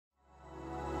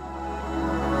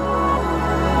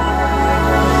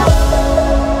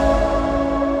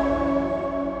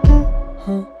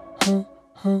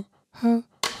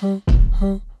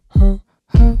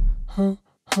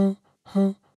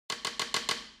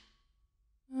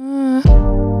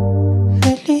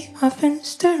I've been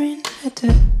staring at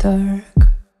the dark.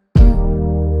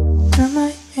 Turn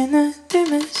my inner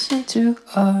demons into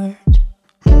art.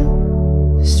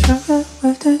 Struggle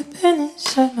with the pain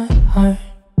inside my heart.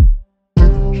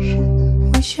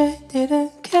 Wish I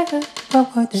didn't care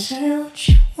about what they say. What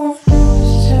you want to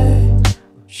say,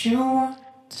 what you want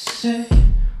to say,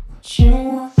 what you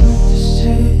want to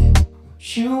say,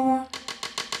 what you want.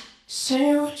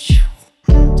 Say what you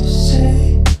want to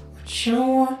say, what you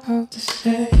want to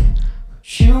say,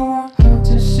 what you want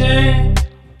to say,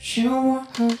 what you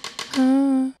want to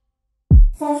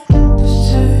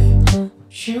say,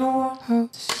 what you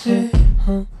want to say,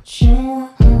 what you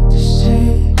want to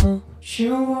say, what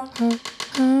you want to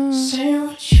say,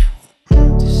 what you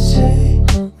want to say,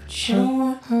 what you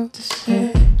want to say,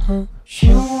 what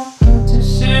you want to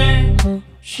say,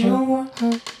 what you want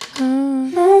to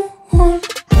no one.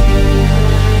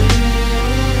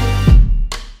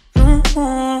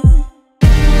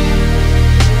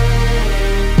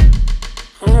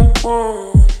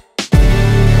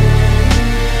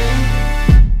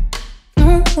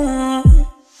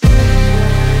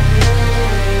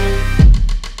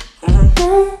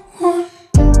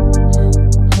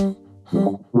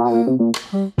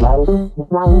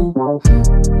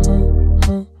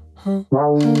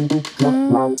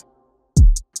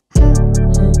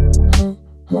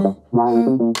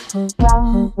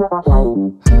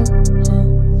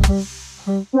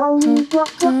 Say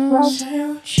what you want to say,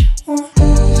 what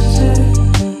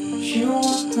you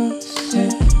want to say.